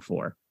song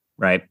for,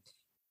 right?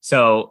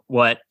 So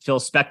what Phil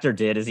Spector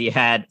did is he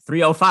had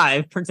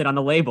 305 printed on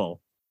the label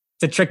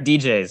to trick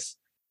DJs.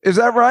 Is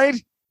that right?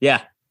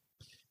 Yeah.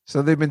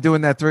 So they've been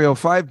doing that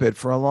 305 bit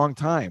for a long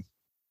time.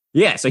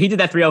 Yeah, so he did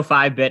that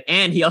 305 bit,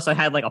 and he also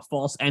had like a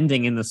false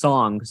ending in the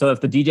song. So if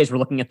the DJs were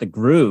looking at the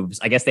grooves,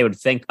 I guess they would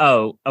think,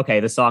 oh,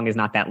 okay, the song is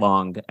not that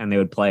long, and they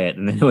would play it,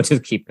 and then it would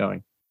just keep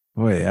going.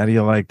 Boy, how do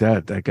you like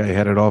that? That guy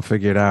had it all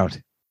figured out.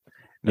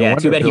 No yeah,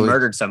 wonder too bad he Billy-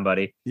 murdered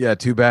somebody. Yeah,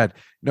 too bad.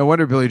 No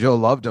wonder Billy Joel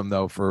loved him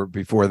though for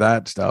before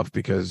that stuff,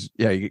 because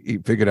yeah, he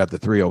figured out the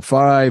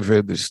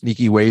 305, the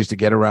sneaky ways to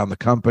get around the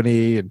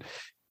company, and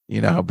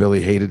you know how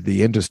Billy hated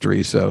the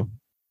industry, so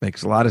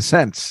makes a lot of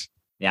sense.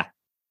 Yeah.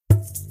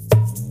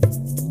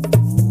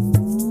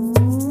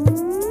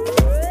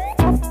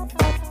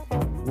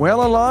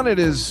 Well, Alon, it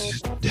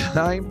is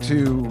time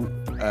to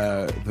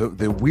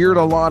the Weird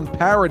Alon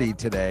parody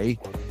today,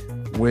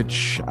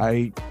 which are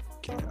you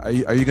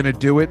going to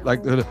do it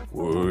like the?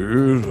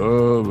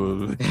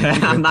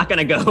 I'm not going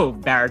to go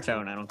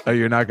baritone, I don't think. Oh,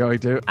 you're not going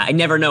to? I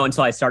never know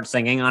until I start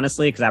singing,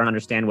 honestly, because I don't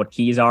understand what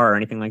keys are or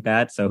anything like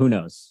that. So who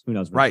knows? Who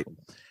knows? Right.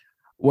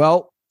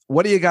 Well,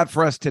 what do you got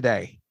for us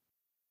today?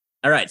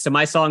 All right. So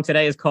my song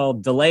today is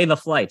called Delay the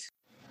Flight.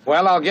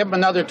 Well, I'll give him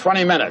another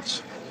 20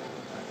 minutes.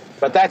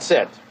 But that's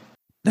it.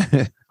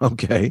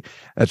 Okay,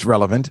 that's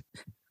relevant.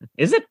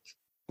 Is it?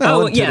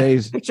 No, oh, in yeah.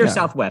 today's- Picture yeah.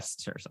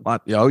 Southwest or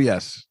something. Oh,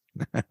 yes.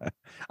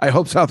 I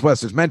hope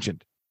Southwest is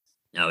mentioned.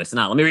 No, it's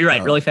not. Let me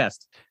rewrite really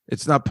fast.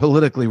 It's not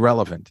politically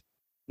relevant.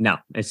 No,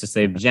 it's just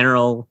a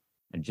general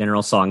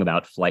song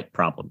about flight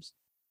problems.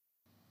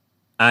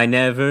 I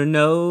never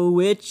know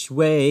which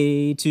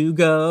way to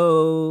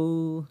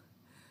go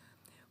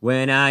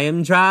when I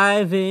am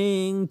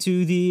driving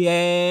to the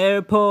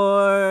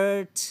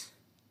airport.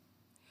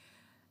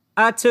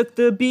 I took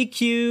the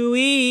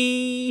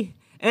BQE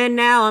and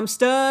now I'm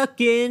stuck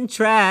in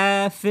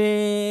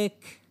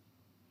traffic.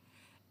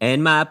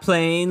 And my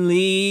plane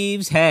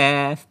leaves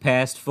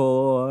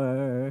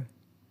 4:30.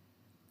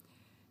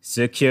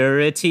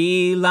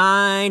 Security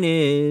line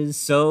is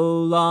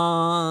so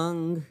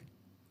long.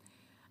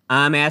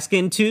 I'm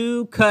asking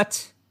to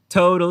cut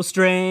total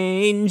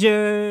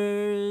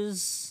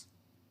strangers.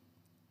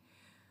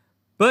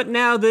 But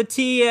now the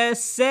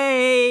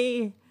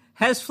TSA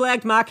has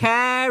flagged my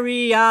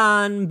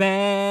carry-on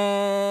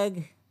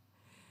bag.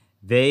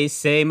 They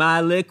say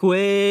my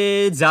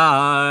liquids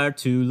are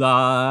too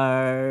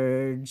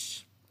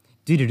large.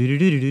 Delay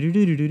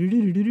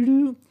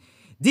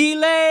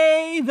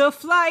the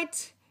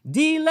flight,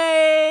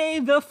 delay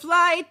the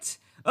flight,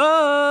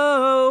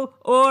 oh,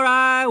 or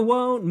I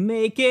won't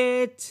make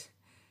it.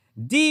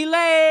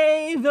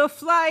 Delay the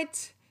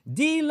flight,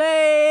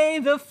 delay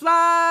the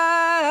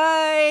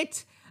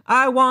flight.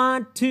 I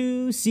want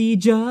to see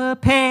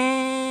Japan.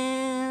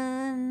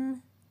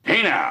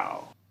 Hey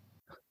now.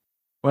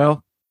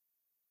 Well,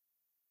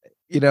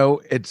 you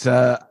know, it's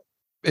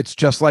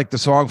just like the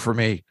song for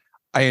me.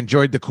 I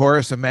enjoyed the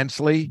chorus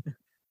immensely,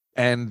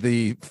 and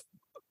the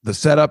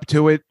setup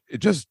to it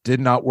just did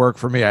not work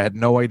for me. I had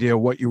no idea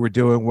what you were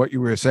doing, what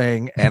you were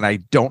saying, and I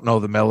don't know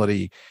the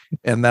melody,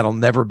 and that'll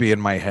never be in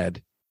my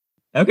head.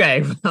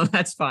 Okay, well,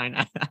 that's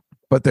fine.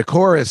 But the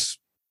chorus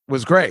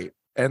was great,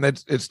 and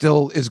it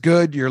still is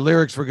good. Your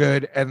lyrics were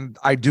good, and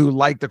I do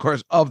like the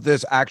chorus of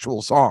this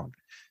actual song.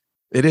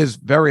 It is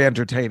very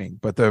entertaining,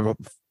 but the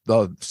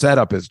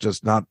setup is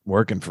just not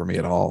working for me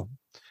at all.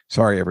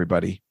 Sorry,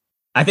 everybody.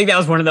 I think that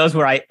was one of those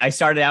where I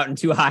started out in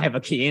too high of a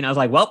key, and I was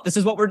like, well, this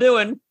is what we're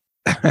doing.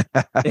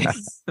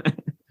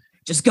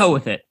 Just go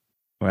with it.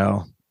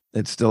 Well,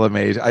 it's still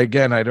amazing.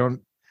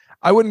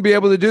 I wouldn't be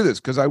able to do this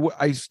because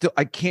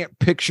I can't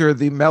picture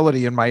the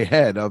melody in my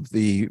head of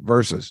the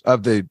verses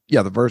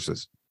the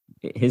verses.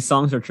 His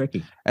songs are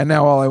tricky. And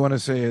now all I want to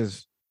say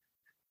is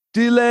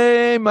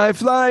delay my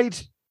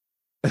flight,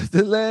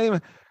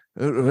 delaying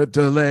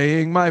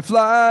my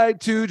flight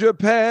to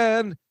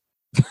Japan.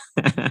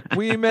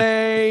 We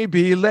may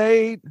be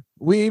late.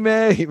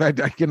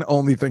 I can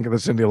only think of the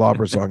Cyndi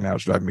Lauper song now.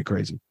 It's driving me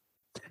crazy.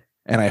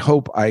 And I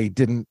hope I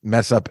didn't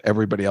mess up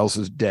everybody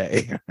else's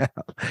day.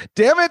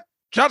 Damn it,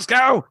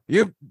 Jusko,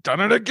 you've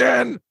done it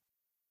again.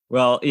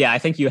 Well, yeah, I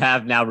think you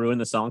have now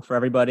ruined the song for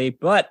everybody,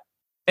 but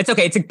it's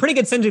okay. It's a pretty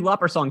good Cyndi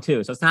Lauper song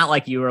too. So it's not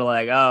like you were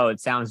like, oh, it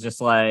sounds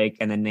just like,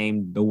 and then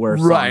named the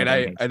worst. Right.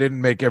 Song I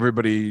didn't make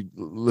everybody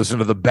listen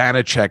to the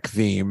Banachek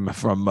theme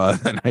from the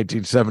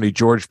 1970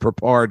 George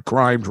Papard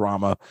crime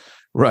drama.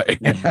 Right.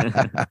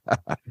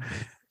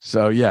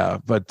 So, yeah.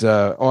 But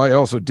I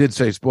also did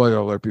say spoiler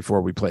alert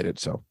before we played it.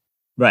 So,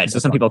 right. So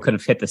some people could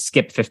have hit the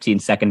skip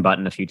 15-second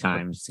button a few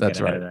times. To That's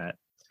get ahead right. Of that.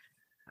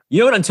 You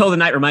know what Until the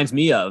Night reminds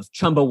me of?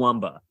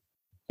 Chumbawamba.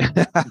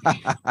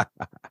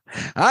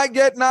 I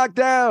get knocked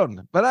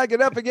down, but I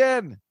get up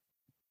again.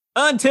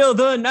 Until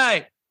the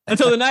night,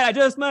 I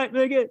just might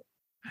make it.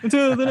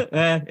 Until the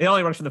night. It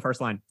only works for the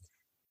first line.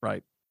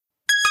 Right.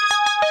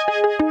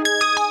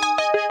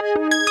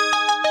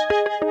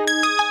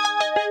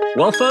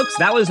 Well, folks,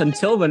 that was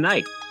Until the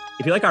Night.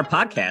 If you like our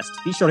podcast,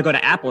 be sure to go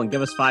to Apple and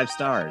give us 5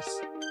 stars.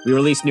 We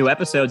release new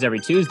episodes every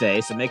Tuesday,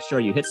 so make sure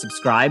you hit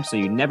subscribe so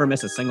you never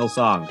miss a single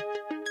song.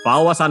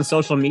 Follow us on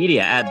social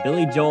media at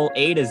Billy Joel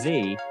A to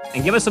Z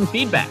and give us some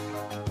feedback.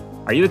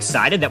 Are you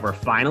excited that we're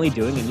finally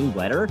doing a new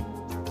letter?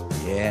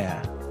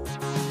 Yeah.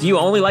 Do you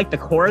only like the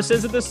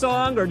choruses of the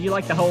song, or do you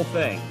like the whole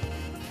thing?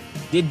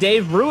 Did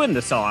Dave ruin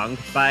the song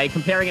by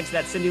comparing it to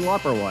that Cyndi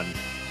Lauper one?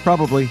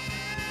 Probably.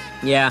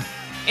 Yeah.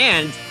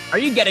 And are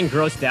you getting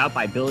grossed out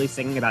by Billy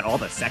singing about all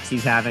the sex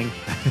he's having?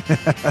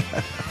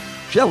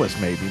 Jealous,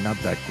 maybe, not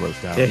that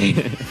grossed out.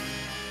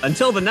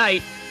 Until the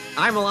night,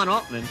 I'm Milan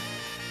Altman.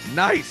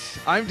 Nice.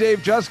 I'm Dave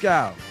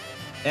Juskow.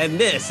 And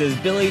this is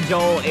Billy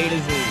Joel A to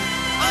Z.